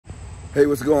Hey,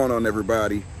 what's going on,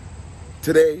 everybody?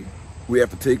 Today we have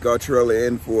to take our trailer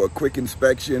in for a quick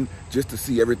inspection just to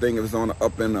see everything is on the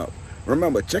up and up.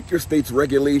 Remember, check your state's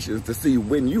regulations to see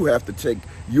when you have to take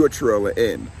your trailer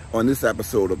in on this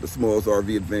episode of the Smalls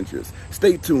RV Adventures.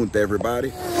 Stay tuned,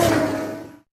 everybody.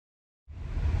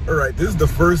 All right, this is the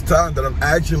first time that I'm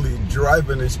actually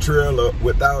driving this trailer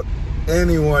without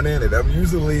anyone in it. I'm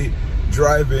usually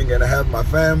driving and I have my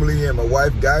family and my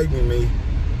wife guiding me,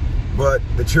 but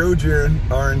the children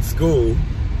are in school,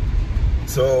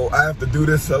 so I have to do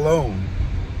this alone.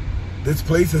 This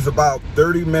place is about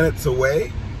 30 minutes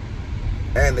away,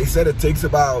 and they said it takes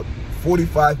about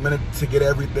 45 minutes to get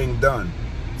everything done.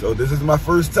 So this is my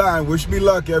first time. Wish me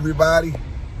luck, everybody.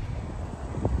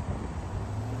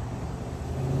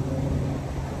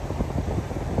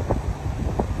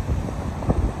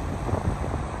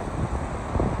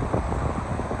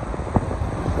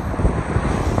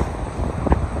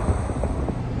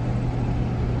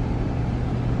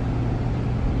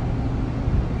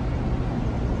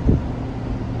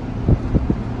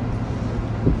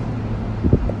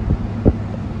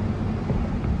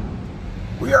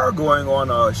 We are going on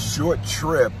a short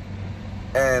trip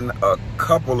and a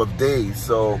couple of days,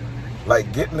 so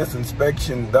like getting this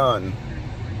inspection done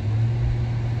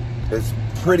is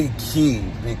pretty key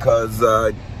because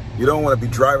you don't want to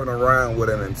be driving around with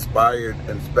an expired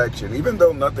inspection. Even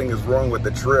though nothing is wrong with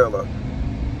the trailer,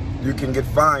 you can get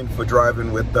fined for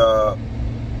driving with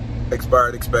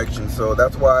expired inspection. So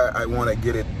that's why I want to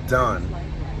get it done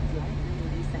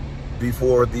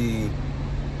before the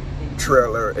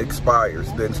trailer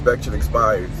expires, the inspection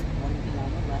expires.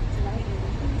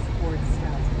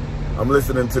 I'm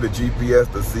listening to the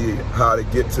GPS to see how to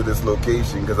get to this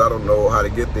location because I don't know how to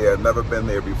get there. I've never been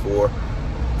there before.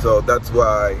 So that's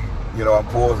why, you know, I'm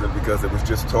pausing because it was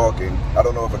just talking. I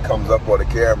don't know if it comes up on the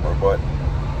camera, but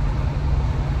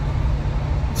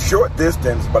short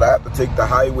distance, but I have to take the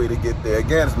highway to get there.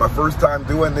 Again, it's my first time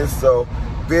doing this, so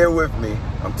bear with me.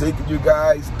 I'm taking you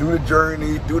guys through the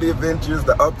journey, through the adventures,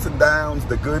 the ups and downs,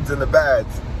 the goods and the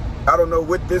bads. I don't know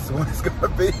what this one is gonna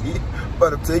be,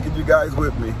 but I'm taking you guys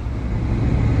with me.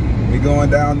 We're going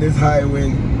down this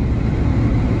highway.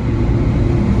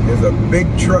 There's a big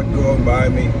truck going by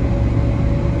me.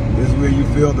 This is where you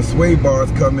feel the sway bars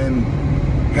come in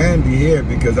handy here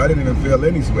because I didn't even feel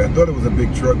any sway. I thought it was a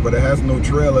big truck, but it has no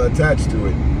trailer attached to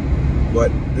it.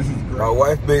 But this is great. My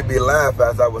wife made me laugh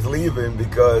as I was leaving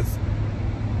because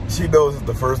she knows it's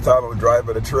the first time I'm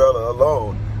driving a trailer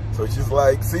alone. So she's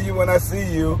like, see you when I see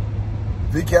you.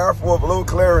 Be careful of low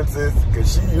clearances,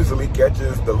 because she usually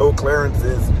catches the low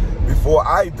clearances before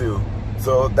I do.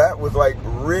 So that was like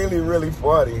really, really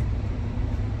funny.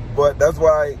 But that's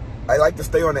why I like to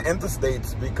stay on the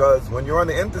interstates, because when you're on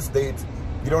the interstates,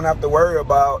 you don't have to worry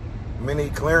about many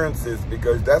clearances,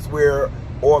 because that's where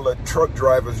all the truck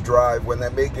drivers drive when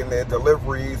they're making their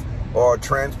deliveries or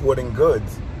transporting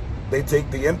goods. They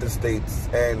take the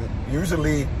interstates, and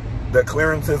usually the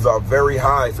clearances are very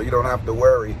high, so you don't have to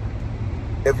worry.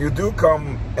 If you do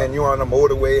come and you're on a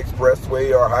motorway,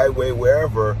 expressway, or highway,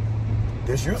 wherever,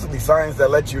 there's usually signs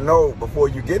that let you know before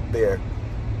you get there.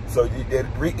 So it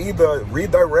either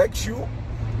redirects you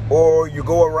or you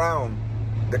go around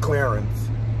the clearance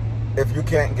if you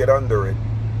can't get under it.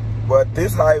 But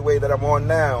this highway that I'm on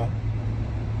now,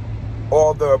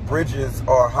 all the bridges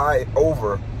are high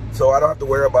over, so I don't have to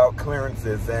worry about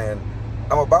clearances. And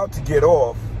I'm about to get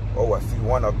off. Oh, I see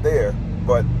one up there,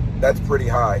 but that's pretty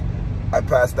high. I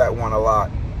pass that one a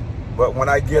lot. But when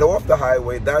I get off the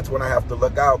highway, that's when I have to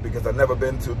look out, because I've never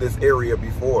been to this area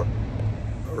before.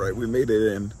 All right, we made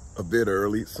it in a bit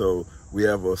early, so we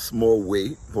have a small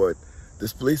wait, but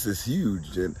this place is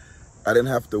huge, and I didn't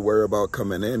have to worry about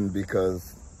coming in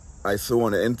because I saw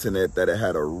on the internet that it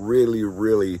had a really,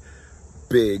 really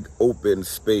big open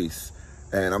space.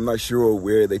 And I'm not sure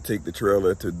where they take the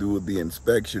trailer to do the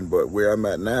inspection, but where I'm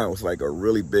at now is like a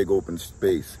really big open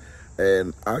space.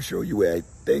 And I'll show you where I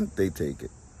think they take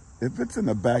it. If it's in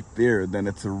the back there, then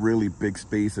it's a really big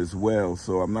space as well,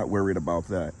 so I'm not worried about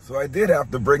that. So I did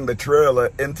have to bring the trailer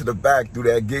into the back through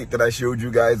that gate that I showed you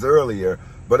guys earlier,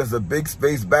 but it's a big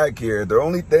space back here. The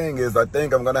only thing is I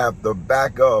think I'm gonna have to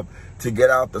back up to get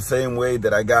out the same way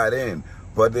that I got in.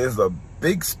 But there's a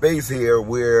big space here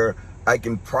where I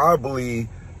can probably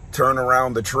turn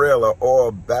around the trailer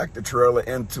or back the trailer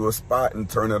into a spot and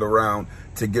turn it around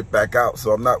to get back out.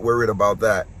 So I'm not worried about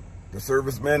that. The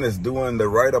serviceman is doing the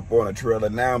write-up on a trailer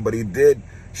now, but he did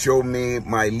show me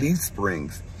my leaf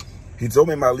springs. He told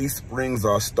me my leaf springs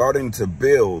are starting to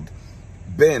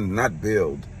bend, not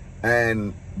build.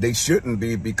 And they shouldn't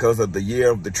be because of the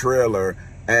year of the trailer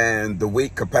and the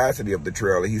weight capacity of the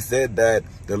trailer. He said that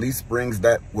the leaf springs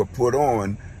that were put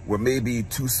on were maybe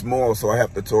too small, so I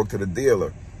have to talk to the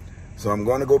dealer. So I'm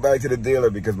going to go back to the dealer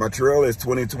because my trailer is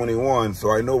 2021,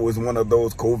 so I know it was one of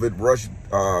those COVID rush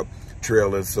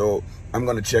trailers, so I'm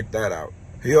going to check that out.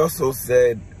 He also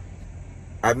said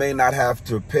I may not have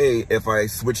to pay if I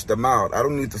switch them out. I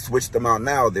don't need to switch them out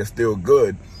now. They're still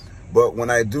good. But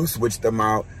when I do switch them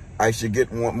out, I should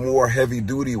get more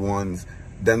heavy-duty ones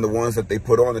than the ones that they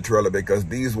put on the trailer, because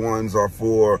these ones are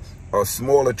for a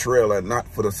smaller trailer, not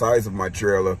for the size of my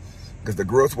trailer, because the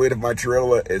gross weight of my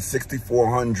trailer is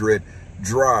 6,400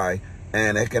 dry,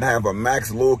 and it can have a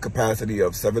max load capacity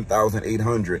of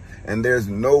 7,800. And there's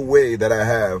no way that I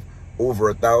have over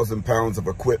 1,000 pounds of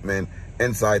equipment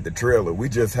inside the trailer. We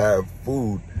just have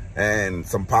food and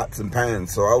some pots and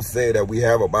pans. So I'll say that we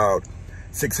have about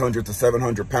 600 to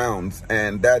 700 pounds,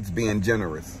 and that's being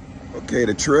generous. Okay,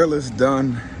 the trailer's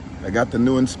done. I got the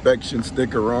new inspection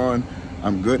sticker on.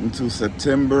 I'm good until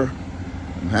September.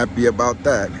 I'm happy about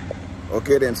that.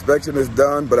 Okay, the inspection is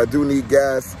done, but I do need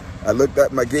gas. I looked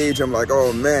at my gauge, I'm like,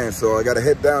 oh man, so I gotta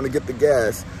head down to get the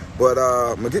gas. But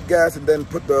I'm gonna get gas and then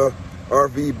put the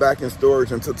RV back in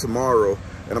storage until tomorrow.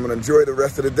 And I'm gonna enjoy the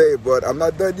rest of the day, but I'm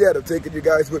not done yet. I'm taking you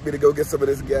guys with me to go get some of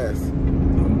this gas.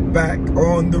 I'm back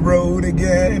on the road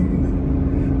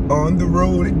again, on the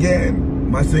road again.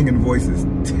 My singing voice is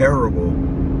terrible,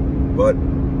 but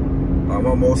I'm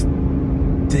almost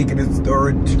taking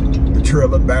the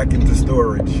trailer back into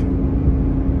storage.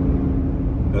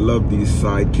 I love these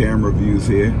side camera views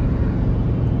here.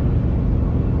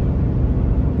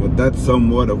 But that's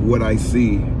somewhat of what I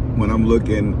see when I'm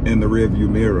looking in the rearview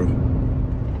mirror.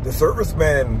 The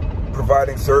serviceman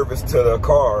providing service to the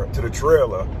car, to the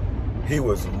trailer, he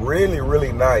was really,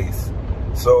 really nice.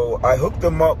 So I hooked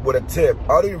him up with a tip.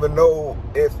 I don't even know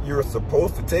if you're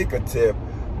supposed to take a tip,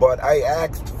 but I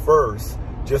asked first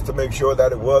just to make sure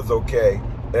that it was okay.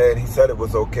 And he said it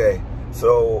was okay.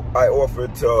 So I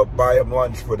offered to buy him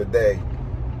lunch for the day.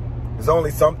 It's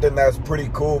only something that's pretty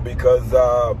cool because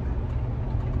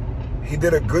he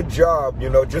did a good job, you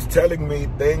know, just telling me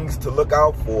things to look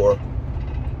out for.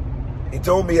 He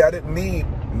told me I didn't need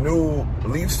new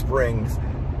leaf springs.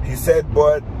 He said,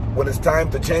 but when it's time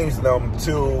to change them,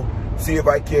 to see if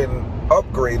I can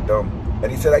upgrade them.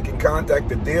 And he said I can contact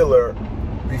the dealer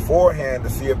beforehand to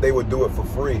see if they would do it for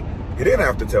free. He didn't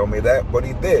have to tell me that, but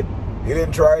he did. He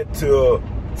didn't try to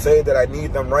say that I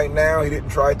need them right now. He didn't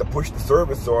try to push the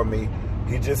service on me.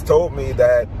 He just told me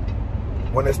that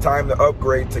when it's time to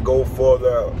upgrade, to go for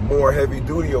the more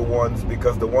heavy-duty ones,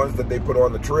 because the ones that they put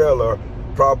on the trailer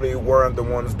probably weren't the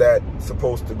ones that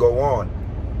supposed to go on.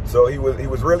 So he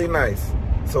was really nice.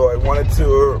 So I wanted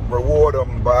to reward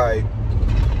him by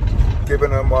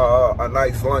giving him a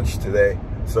nice lunch today.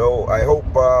 So I hope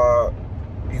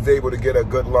he's able to get a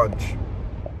good lunch.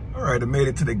 All right, I made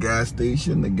it to the gas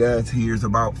station. The gas here is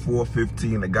about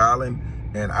 $4.15 a gallon,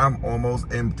 and I'm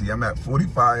almost empty. I'm at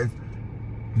 45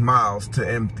 miles to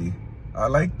empty. I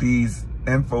like these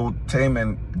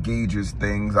infotainment gauges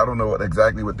things. I don't know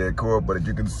exactly what they're called, but as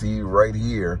you can see right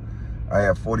here, I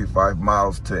have 45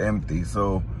 miles to empty.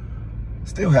 So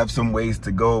still have some ways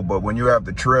to go, but when you have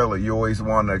the trailer, you always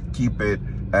want to keep it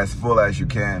as full as you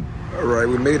can. All right,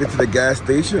 we made it to the gas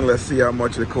station. Let's see how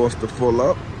much it costs to fill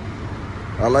up.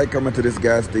 I like coming to this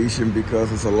gas station because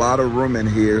there's a lot of room in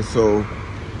here, so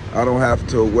I don't have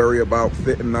to worry about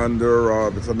fitting under or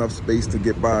there's enough space to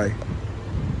get by.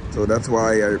 So that's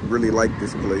why I really like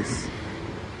this place.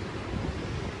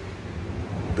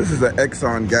 This is an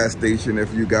Exxon gas station,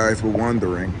 if you guys were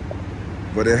wondering.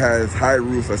 But it has high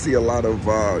roofs. I see a lot of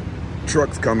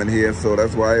trucks coming here, so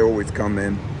that's why I always come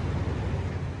in.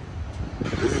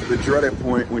 This is the dreaded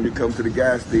point when you come to the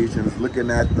gas stations,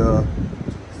 looking at the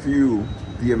fuel,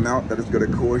 the amount that it's going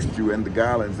to cost you in the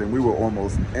gallons, and we were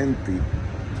almost empty.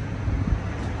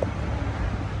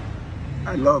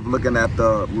 I love looking at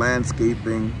the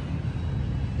landscaping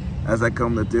as I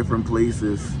come to different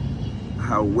places,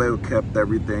 how well kept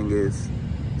everything is.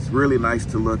 It's really nice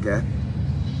to look at.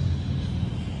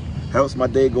 Helps my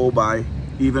day go by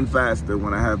even faster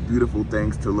when I have beautiful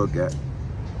things to look at.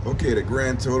 Okay, the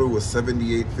grand total was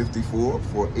 $78.54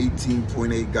 for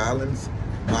 18.8 gallons.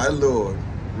 My Lord.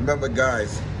 Remember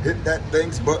guys, hit that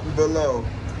thanks button below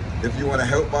if you want to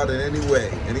help out in any way.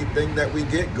 Anything that we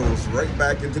get goes right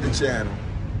back into the channel.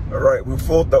 All right, we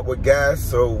filled up with gas,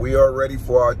 so we are ready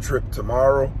for our trip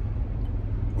tomorrow.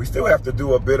 We still have to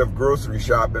do a bit of grocery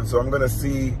shopping, so I'm gonna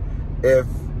see if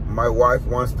my wife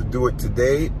wants to do it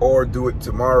today or do it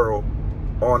tomorrow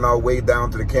on our way down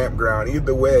to the campground.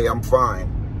 Either way, I'm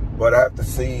fine, but I have to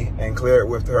see and clear it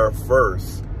with her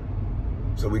first.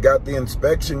 So we got the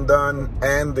inspection done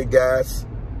and the gas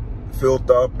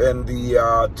filled up in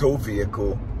the tow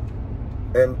vehicle.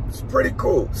 And it's pretty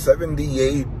cool.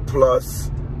 78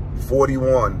 plus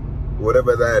 41,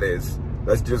 whatever that is.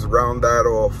 Let's just round that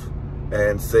off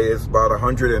and say it's about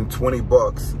 120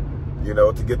 bucks, you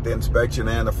know, to get the inspection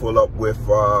and to fill up with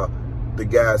the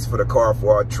gas for the car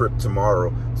for our trip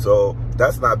tomorrow. So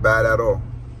that's not bad at all.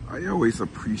 I always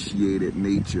appreciated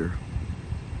nature.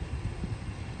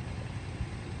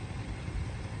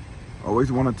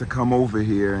 Always wanted to come over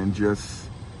here and just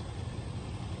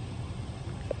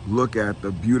look at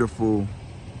the beautiful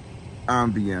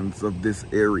ambience of this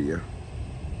area.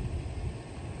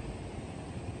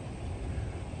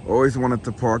 Always wanted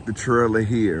to park the trailer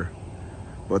here,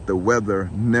 but the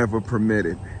weather never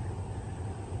permitted,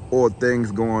 or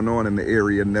things going on in the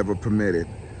area never permitted.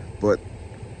 But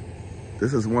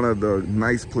this is one of the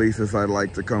nice places I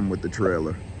like to come with the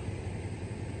trailer.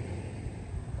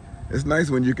 It's nice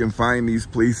when you can find these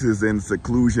places in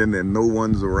seclusion and no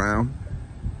one's around.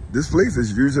 This place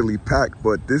is usually packed,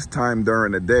 but this time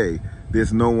during the day,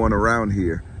 there's no one around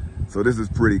here. So this is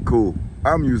pretty cool.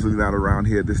 I'm usually not around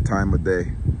here this time of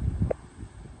day.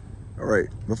 All right,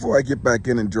 before I get back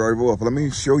in and drive off, let me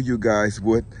show you guys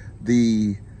what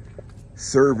the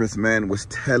serviceman was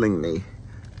telling me.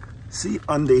 See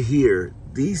under here,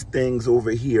 these things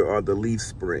over here are the leaf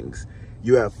springs.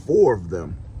 You have 4 of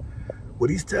them. What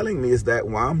he's telling me is that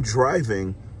while I'm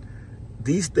driving,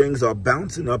 these things are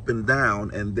bouncing up and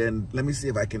down, and then let me see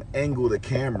if I can angle the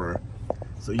camera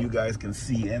so you guys can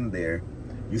see in there.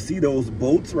 You see those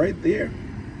bolts right there?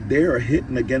 They are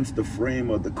hitting against the frame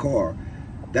of the car.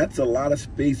 That's a lot of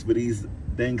space for these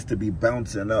things to be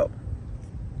bouncing up.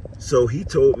 So he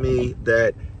told me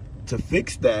that to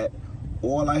fix that,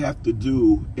 all I have to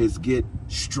do is get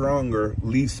stronger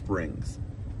leaf springs.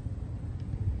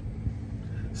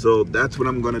 So that's what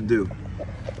I'm gonna do.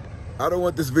 I don't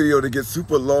want this video to get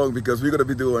super long because we're gonna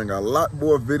be doing a lot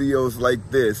more videos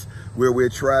like this where we're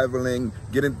traveling,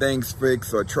 getting things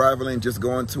fixed, or traveling, just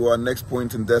going to our next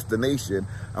point and destination.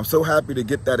 I'm so happy to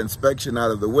get that inspection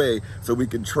out of the way so we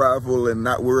can travel and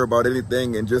not worry about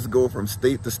anything and just go from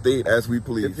state to state as we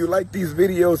please. If you like these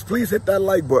videos, please hit that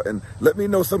like button. Let me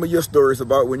know some of your stories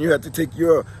about when you had to take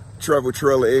your travel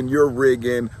trailer in, your rig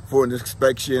in for an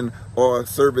inspection or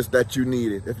service that you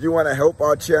needed. If you want to help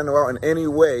our channel out in any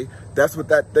way, that's what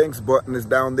that thanks button is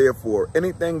down there for.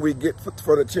 Anything we get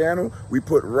for the channel, we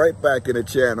put right back in the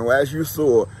channel, as you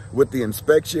saw with the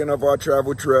inspection of our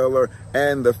travel trailer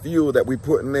and the fuel that we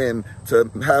putting in to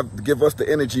give us the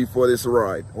energy for this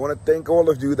ride. I want to thank all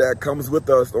of you that comes with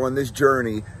us on this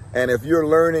journey. And if you're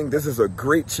learning, this is a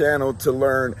great channel to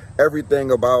learn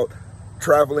everything about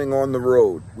traveling on the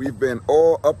road. We've been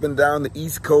all up and down the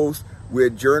East Coast. We're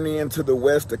journeying to the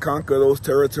West to conquer those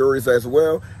territories as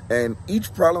well. And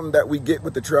each problem that we get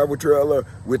with the travel trailer,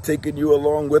 we're taking you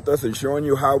along with us and showing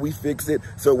you how we fix it.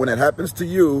 So when it happens to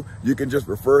you, you can just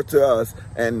refer to us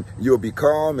and you'll be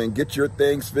calm and get your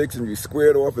things fixed and be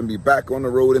squared off and be back on the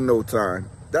road in no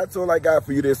time. That's all I got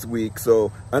for you this week.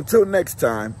 So until next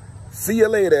time, see you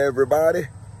later, everybody.